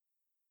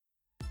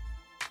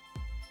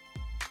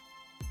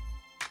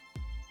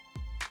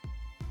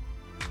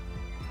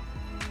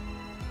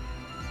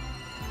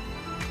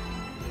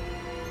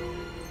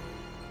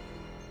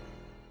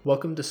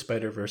Welcome to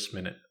Spider-Verse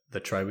Minute, the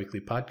tri-weekly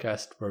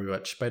podcast where we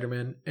watch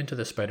Spider-Man Into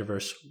the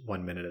Spider-Verse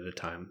 1 minute at a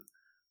time.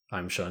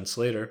 I'm Sean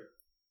Slater.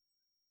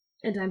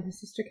 And I'm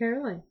his sister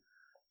Caroline.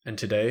 And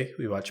today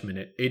we watch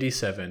minute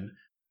 87,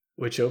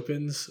 which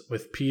opens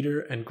with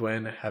Peter and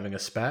Gwen having a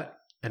spat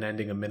and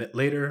ending a minute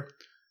later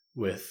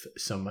with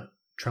some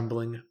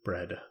trembling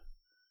bread.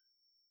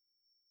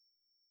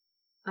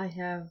 I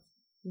have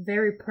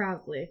very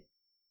proudly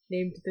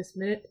named this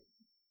minute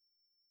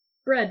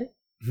Bread.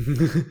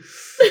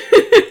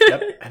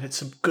 Yep, and it's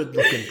some good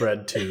looking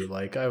bread too.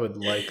 Like, I would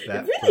like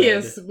that. It really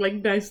is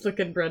nice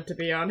looking bread, to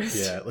be honest.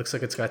 Yeah, it looks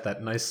like it's got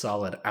that nice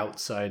solid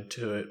outside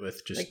to it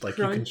with just like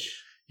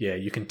crunch.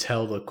 You can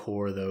tell the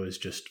core though is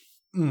just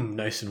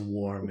nice and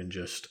warm and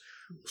just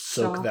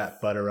soak Soft.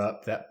 that butter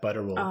up. That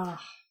butter will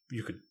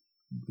you could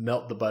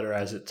melt the butter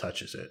as it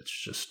touches it.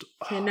 It's just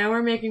Okay, now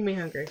we're making me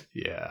hungry.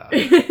 Yeah.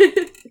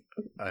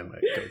 I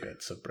might go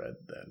get some bread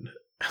then.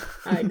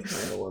 I kind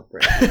of want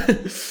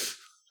bread.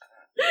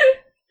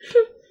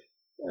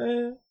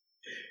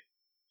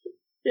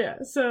 Yeah,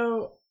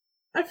 so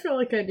I feel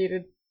like I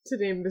needed to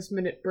name this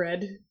minute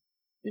Bread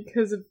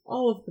because of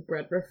all of the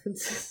bread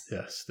references.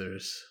 Yes,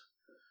 there's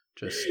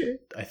just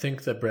I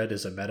think the bread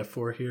is a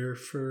metaphor here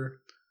for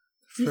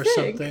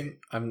something.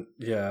 I'm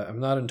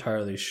not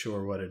entirely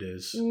sure what it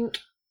is,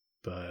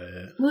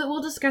 but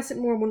we'll discuss it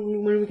more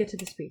when we get to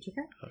the speech.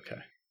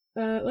 Okay.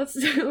 Let's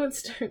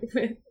start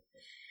with.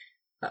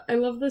 I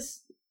love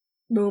this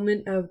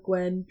moment of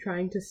Gwen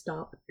trying to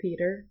stop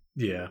Peter.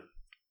 Yeah.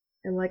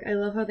 And I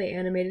love how they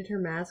animated her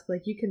mask.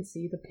 You can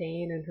see the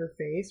pain in her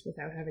face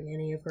without having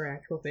any of her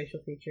actual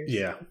facial features.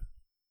 Yeah.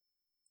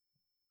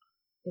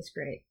 It's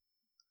great.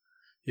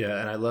 Yeah,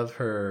 and I love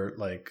her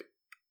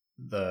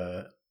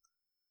the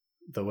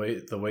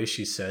way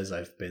she says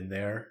I've been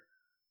there,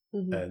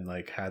 and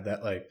had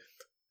that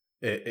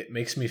it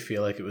makes me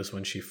feel like it was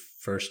when she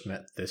first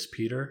met this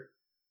Peter,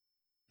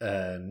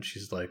 and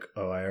she's like,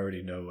 oh, I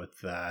already know what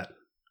that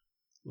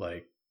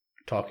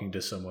talking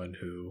to someone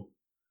who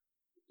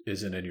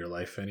isn't in your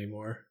life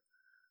anymore.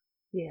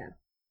 Yeah,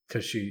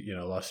 because she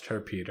lost her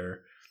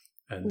Peter,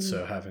 and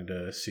so having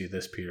to see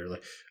this Peter,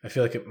 I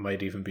feel like it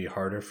might even be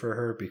harder for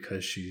her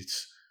because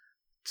she's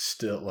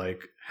still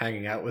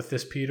hanging out with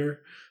this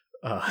Peter.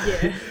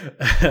 Yeah.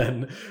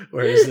 And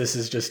whereas this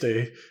is just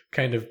a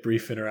kind of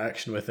brief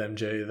interaction with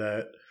MJ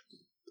that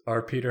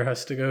our Peter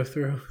has to go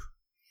through.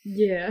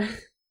 Yeah.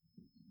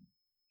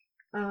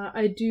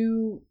 I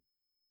do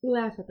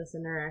laugh at this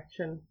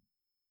interaction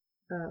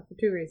for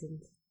two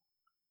reasons.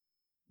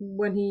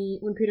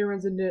 When Peter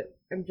runs into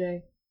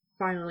MJ,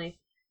 finally,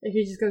 and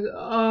he just goes,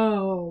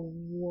 oh,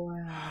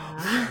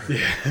 wow.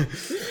 Yeah.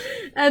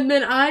 And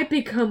then I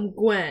become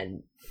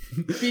Gwen.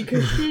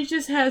 Because she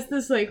just has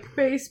this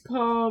face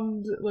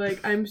palmed,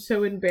 I'm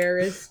so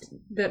embarrassed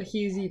that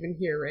he's even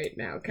here right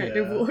now kind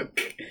of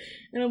look.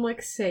 And I'm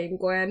same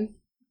Gwen.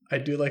 I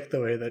do like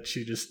the way that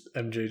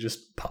MJ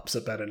just pops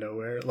up out of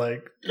nowhere.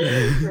 Right?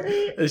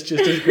 It's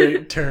just a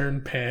great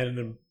turn, pan,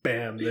 and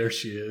bam, there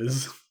she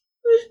is.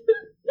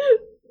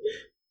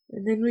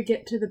 And then we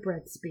get to the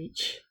bread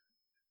speech.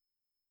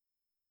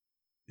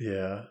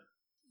 Yeah.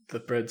 The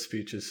bread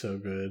speech is so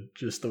good.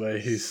 Just the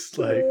way he's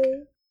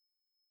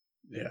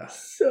yeah.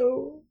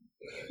 So,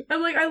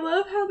 and I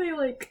love how they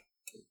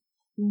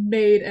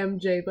made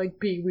MJ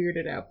be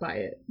weirded out by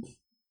it.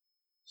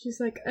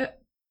 She's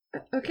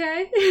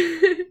okay.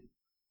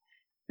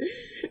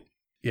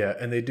 Yeah,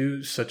 and they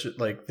do such a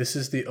this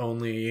is the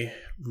only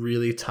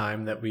really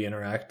time that we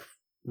interact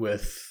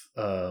with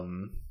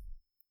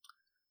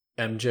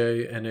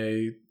MJ in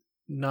a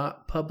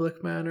not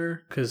public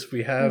manner, because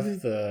we have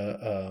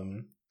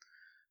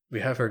we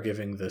have her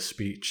giving the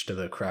speech to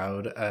the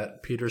crowd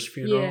at Peter's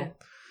funeral. Yeah.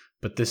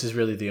 But this is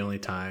really the only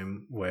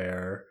time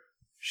where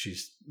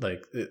she's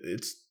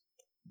it's.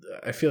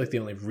 I feel like the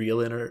only real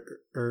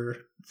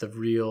the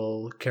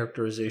real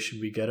characterization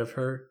we get of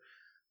her.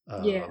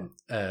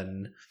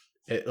 And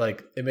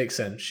it makes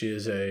sense. She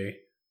is a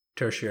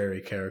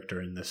tertiary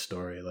character in this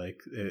story.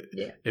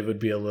 It would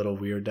be a little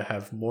weird to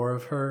have more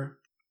of her.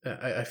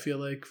 I feel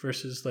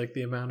versus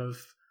the amount of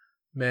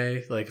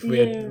May. If we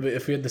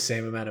had the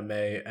same amount of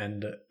May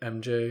and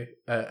MJ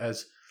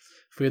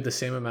if we had the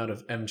same amount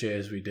of MJ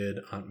as we did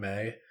Aunt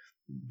May,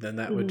 then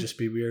that would just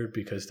be weird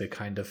because they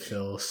kind of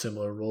fill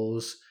similar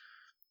roles.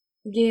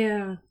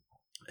 Yeah.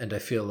 And I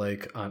feel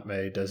like Aunt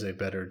May does a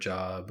better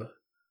job,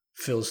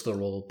 fills the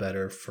role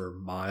better for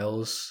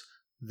Miles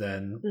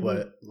than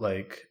what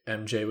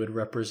MJ would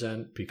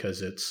represent,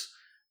 because it's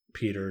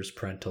Peter's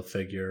parental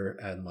figure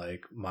and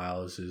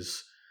Miles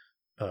is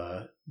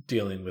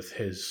dealing with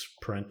his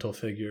parental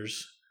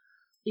figures.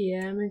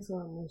 Yeah, it makes a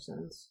lot more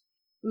sense.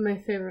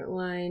 My favorite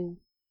line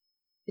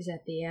is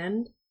at the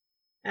end,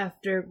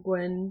 after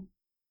Gwen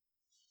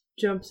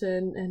jumps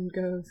in and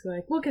goes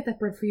we'll get that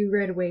bread for you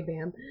right away,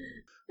 ma'am.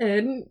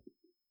 And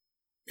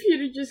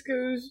Peter just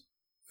goes,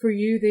 for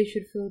you they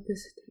should fill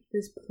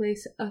this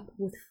place up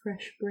with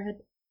fresh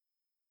bread.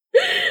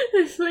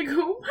 It's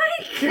oh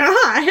my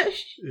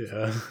gosh!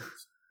 Yeah.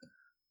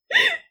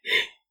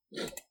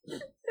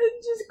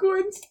 just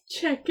Gwen's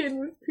check in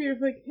with Peter,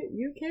 like, hey,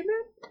 you okay,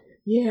 man?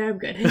 Yeah, I'm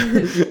good.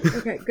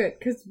 Okay, good,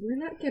 because we're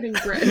not getting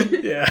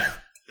bread. Yeah.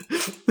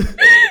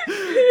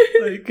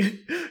 Like,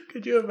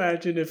 could you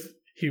imagine if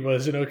he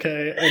wasn't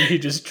okay and he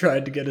just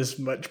tried to get as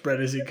much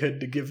bread as he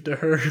could to give to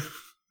her?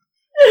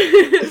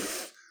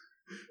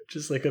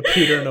 Just like a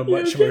Peter in a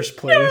much worse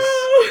place.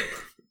 No!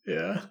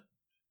 Yeah.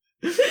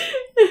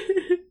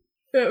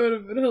 That would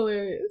have been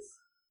hilarious.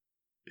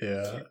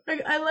 Yeah.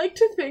 I like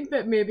to think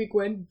that maybe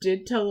Gwen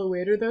did tell the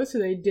waiter, though, so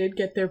they did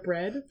get their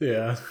bread.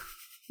 Yeah.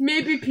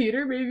 Maybe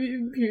Peter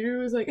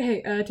was like,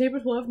 hey,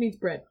 table 12 needs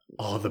bread.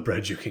 All the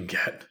bread you can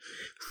get.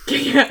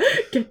 Yeah,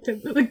 get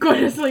them. Like,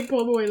 Gwen has to, like, pull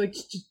them away, like,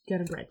 just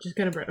get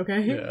him bread,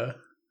 okay? Yeah.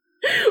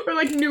 Or,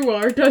 like,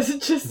 Noir does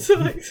it just to,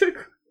 like, so...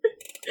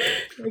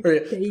 Like, or,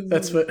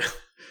 yeah,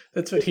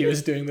 that's what he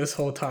was doing this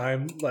whole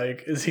time,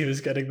 like, is he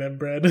was getting them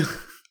bread.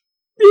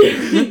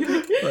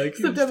 Like,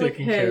 except I'm like,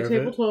 hey,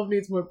 table 12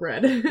 needs more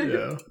bread.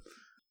 Yeah.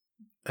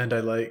 And I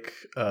like,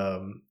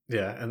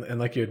 and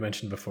like you had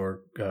mentioned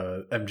before,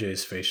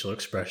 MJ's facial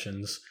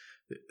expressions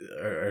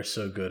are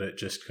so good at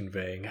just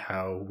conveying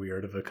how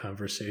weird of a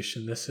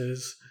conversation this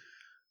is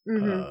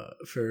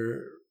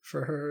for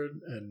her,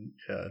 and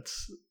yeah,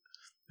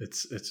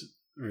 it's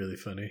really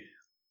funny.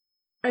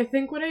 I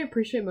think what I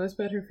appreciate most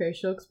about her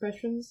facial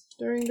expressions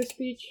during the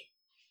speech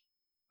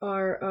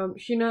are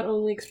she not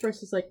only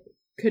expresses like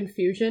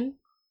confusion,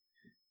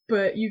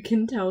 but you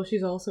can tell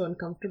she's also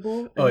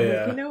uncomfortable. And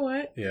like, you know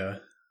what? Yeah.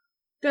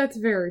 That's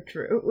very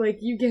true. Like,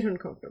 you get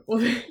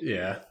uncomfortable.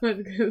 Yeah.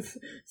 Because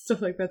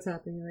stuff like that's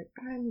happening. You're like,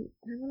 I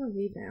want to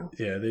leave now.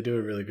 Yeah, they do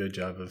a really good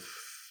job of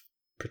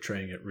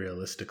portraying it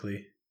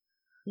realistically.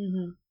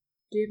 Mm-hmm.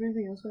 Do you have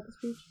anything else about the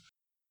speech?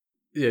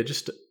 Yeah,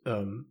 just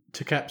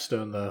to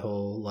capstone the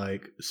whole,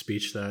 like,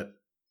 speech that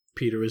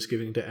Peter was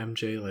giving to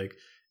MJ, like,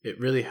 it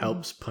really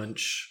helps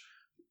punch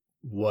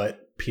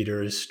what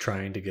Peter is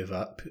trying to give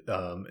up,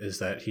 is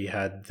that he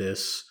had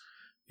this,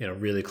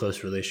 really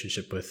close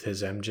relationship with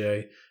his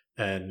MJ,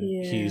 and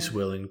he's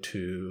willing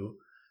to,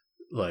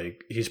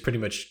 like, he's pretty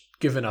much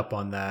given up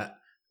on that,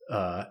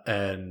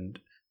 and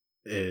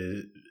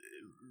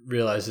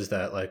realizes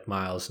that, like,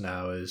 Miles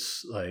now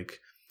is, like,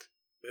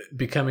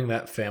 becoming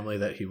that family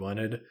that he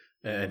wanted,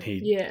 and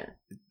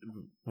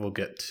we'll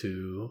get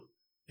to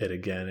it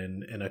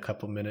again in a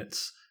couple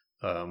minutes,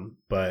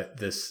 but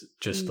this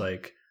just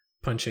like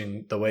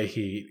punching the way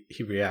he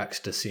reacts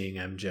to seeing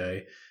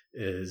MJ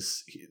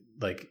is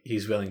like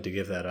he's willing to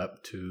give that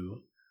up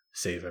to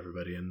save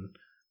everybody and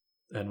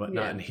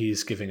whatnot, and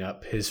he's giving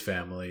up his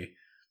family,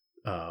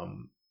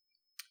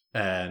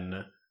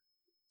 and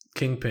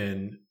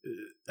Kingpin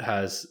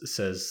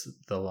says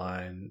the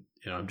line,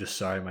 I'm just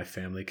sorry my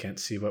family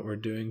can't see what we're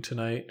doing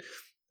tonight.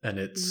 And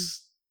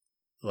it's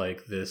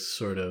like this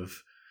sort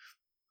of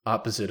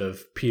opposite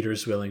of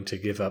Peter's willing to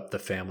give up the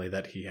family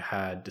that he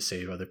had to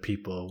save other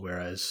people,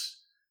 whereas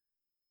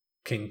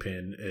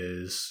Kingpin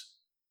is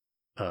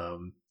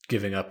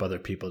giving up other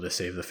people to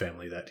save the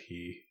family that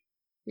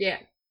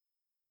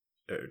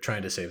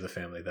trying to save the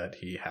family that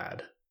he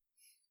had.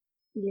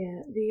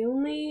 Yeah, the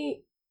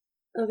only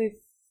other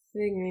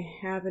thing I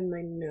have in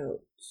my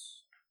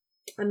notes,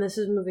 and this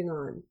is moving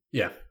on,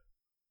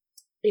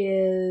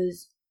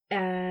 is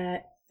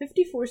at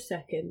 54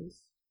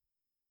 seconds,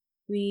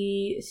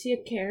 we see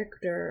a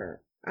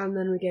character, and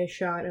then we get a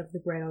shot of the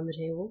bread on the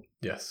table.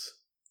 Yes.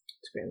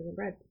 It's great looking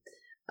bread.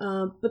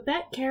 But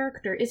that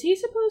character, is he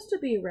supposed to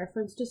be a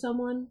reference to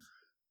someone?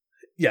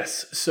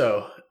 Yes,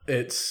 so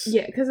it's...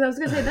 Yeah, because I was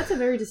going to say, that's a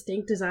very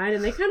distinct design,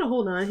 and they kind of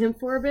hold on to him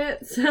for a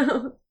bit,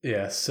 so...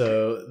 Yeah,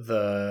 so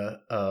the...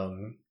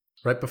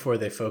 right before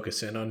they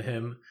focus in on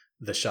him,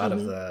 the shot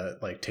of the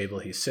like table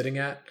he's sitting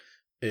at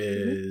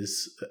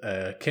is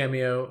a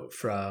cameo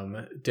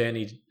from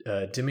Danny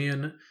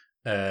Dimian,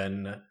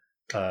 and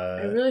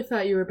I really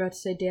thought you were about to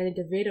say Danny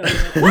DeVito.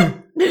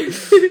 What?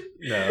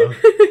 No,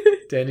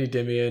 Danny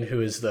Dimian,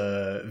 who is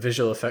the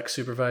visual effects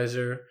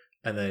supervisor,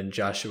 and then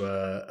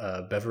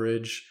Joshua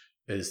Beveridge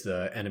is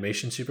the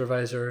animation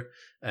supervisor,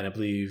 and I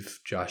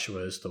believe Josh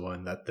is the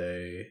one that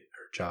they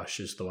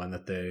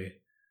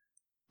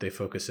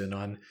focus in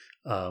on.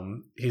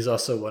 He's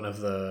also one of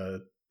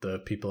the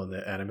people in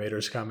the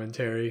animators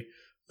commentary.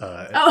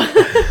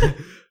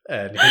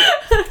 And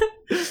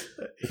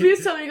he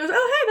goes, oh,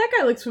 hey, that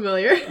guy looks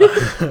familiar.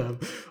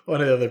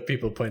 One of the other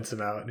people points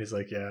him out, and he's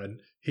like, yeah,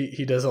 and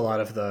he does a lot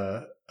of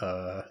the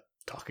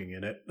talking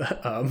in it,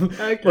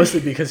 mostly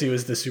because he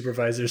was the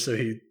supervisor, so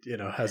he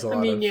has a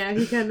lot of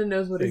he kind of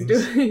knows what he's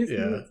doing.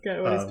 Yeah,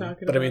 what he's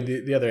talking but about. I mean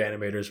the other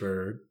animators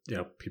were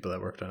people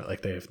that worked on it,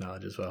 like they have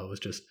knowledge as well. It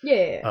was just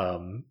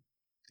and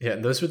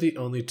those were the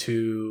only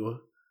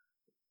two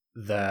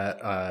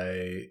that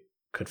I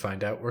could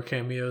find out were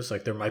cameos.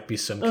 Like there might be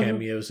some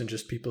cameos in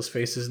just people's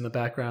faces in the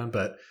background,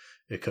 but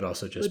it could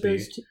also just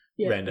be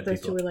random those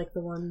people. Two were like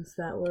the ones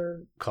that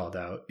were called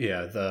out. They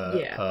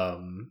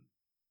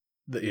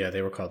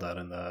were called out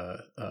in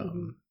the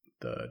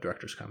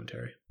director's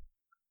commentary.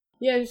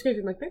 Yeah, just because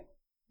I'm like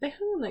they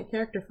hung on that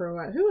character for a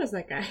while. Who was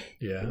that guy?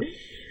 Yeah.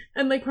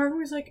 And like part of me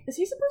was like, is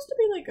he supposed to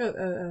be like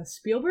a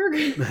Spielberg?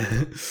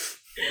 Because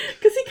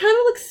he kind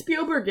of looks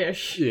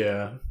Spielbergish.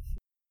 Yeah.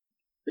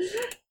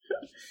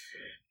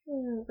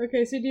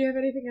 Okay, so do you have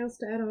anything else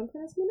to add on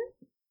for this minute?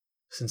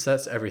 Since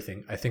that's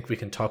everything, I think we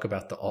can talk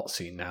about the alt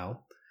scene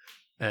now.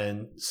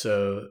 And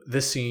so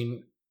this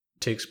scene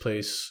takes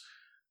place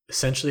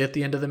essentially at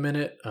the end of the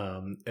minute.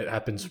 It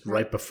happens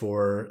right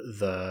before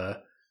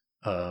the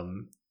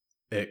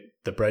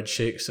bread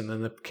shakes and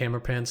then the camera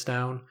pans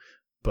down.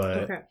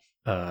 But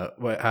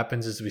what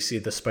happens is we see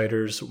the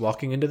spiders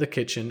walking into the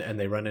kitchen and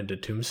they run into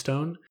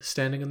Tombstone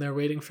standing in there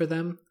waiting for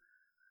them.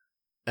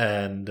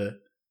 And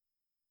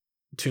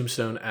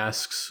Tombstone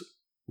asks,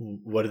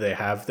 what do they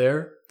have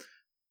there?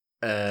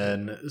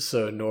 And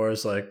so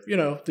Nora's like,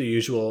 the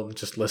usual,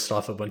 just list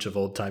off a bunch of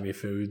old-timey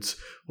foods,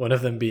 one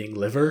of them being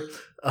liver.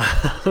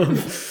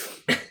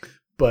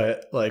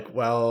 But like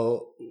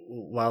while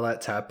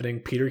that's happening,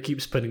 Peter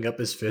keeps putting up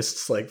his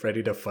fists like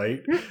ready to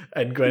fight,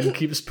 and Gwen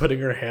keeps putting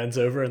her hands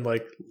over and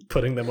like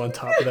putting them on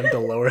top of them to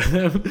lower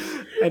them.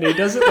 And he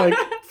does it like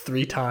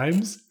 3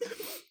 times.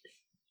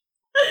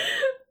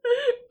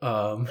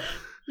 I'm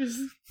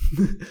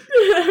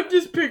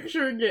just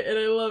picturing it and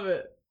I love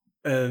it.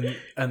 And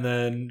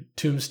then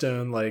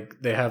Tombstone, like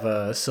they have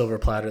a silver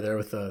platter there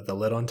with the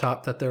lid on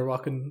top that they're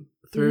walking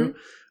through. Mm-hmm.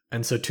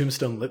 And so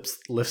Tombstone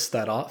lifts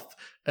that off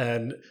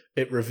and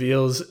it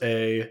reveals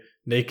a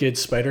naked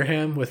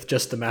Spider-Ham with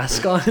just a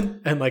mask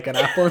on and like an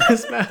apple in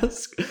his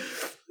mask.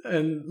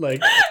 And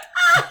like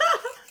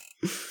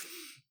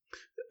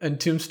and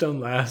Tombstone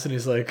laughs and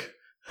he's like,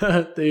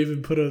 they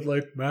even put a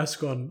like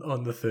mask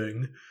on the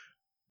thing.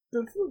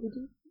 That's what we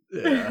do.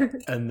 Yeah.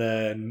 And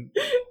then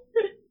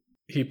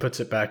he puts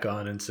it back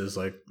on and says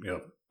like,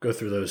 go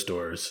through those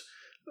doors.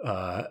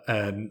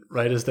 And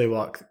right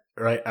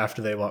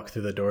after they walk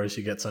through the doors,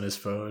 he gets on his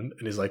phone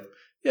and he's like,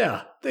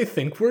 yeah, they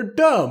think we're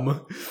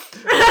dumb.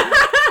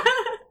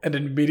 And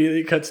it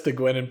immediately cuts to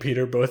Gwen and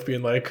Peter both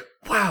being like,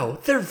 wow,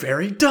 they're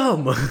very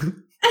dumb.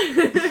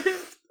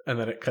 And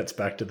then it cuts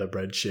back to the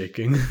bread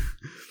shaking.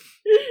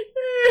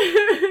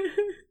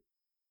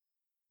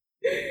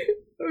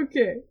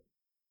 Okay.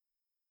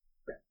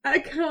 I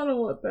kind of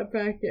want that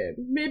back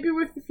in. Maybe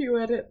with a few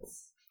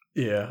edits.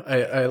 Yeah,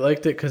 I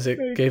liked it because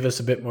it gave us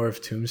a bit more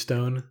of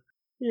Tombstone.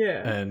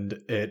 Yeah. And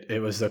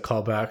it was the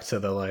callback to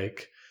the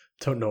like,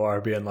 Noir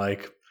being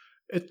like,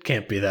 it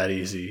can't be that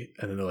easy.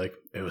 And then they're like,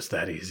 it was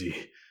that easy.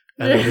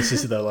 And then this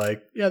is the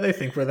like, yeah, they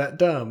think we're that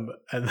dumb.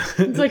 And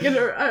then, it's like,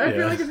 I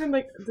feel like it's been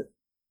like,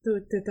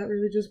 did that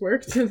really just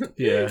work?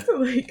 Yeah. So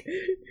like,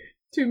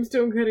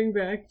 Tombstone cutting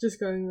back, just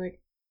going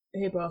like,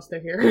 hey boss,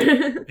 they're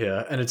here.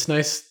 Yeah, and it's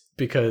nice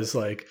because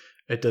like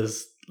it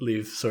does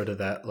leave sort of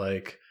that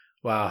like,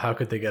 wow, how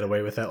could they get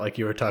away with that? Like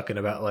you were talking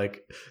about,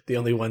 like the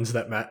only ones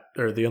that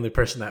the only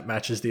person that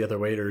matches the other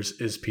waiters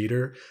is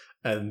Peter,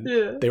 and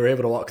they were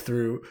able to walk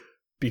through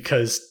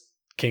because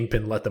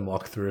Kingpin let them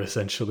walk through,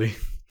 essentially.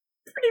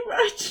 Pretty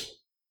much.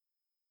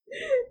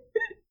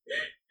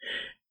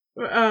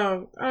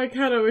 I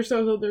kind of wish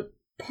I was on there,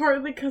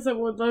 partly because I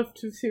would love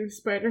to see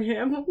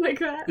Spider-Ham like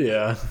that.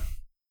 Yeah.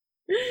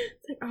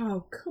 It's like,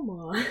 oh, come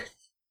on.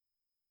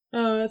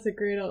 Oh, that's a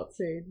great alt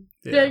scene.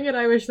 Yeah. Dang it,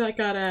 I wish that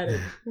got added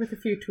with a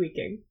few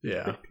tweaking.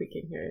 Yeah.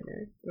 Tweaking here and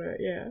there. But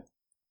yeah.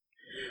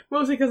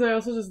 Mostly because I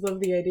also just love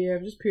the idea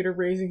of just Peter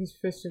raising his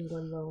fist and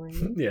Gwen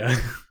lowering. Yeah.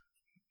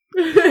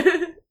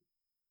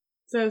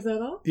 So is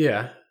that all?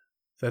 Yeah.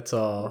 That's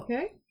all.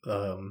 Okay.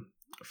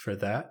 For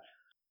that.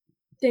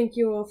 Thank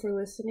you all for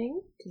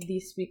listening to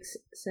this week's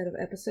set of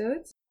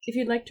episodes. If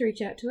you'd like to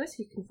reach out to us,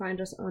 you can find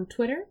us on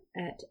Twitter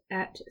at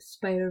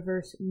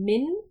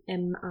SpiderverseMin,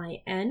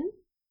 M-I-N.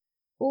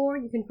 Or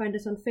you can find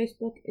us on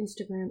Facebook,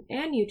 Instagram,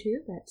 and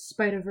YouTube at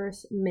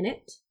Spiderverse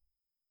Minute.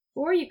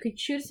 Or you could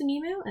shoot us an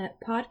email at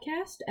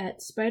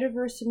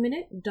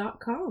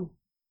podcast@spiderverseminute.com.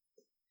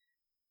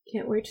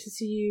 Can't wait to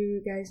see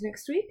you guys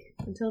next week.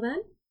 Until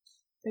then,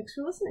 thanks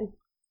for listening.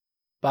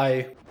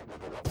 Bye.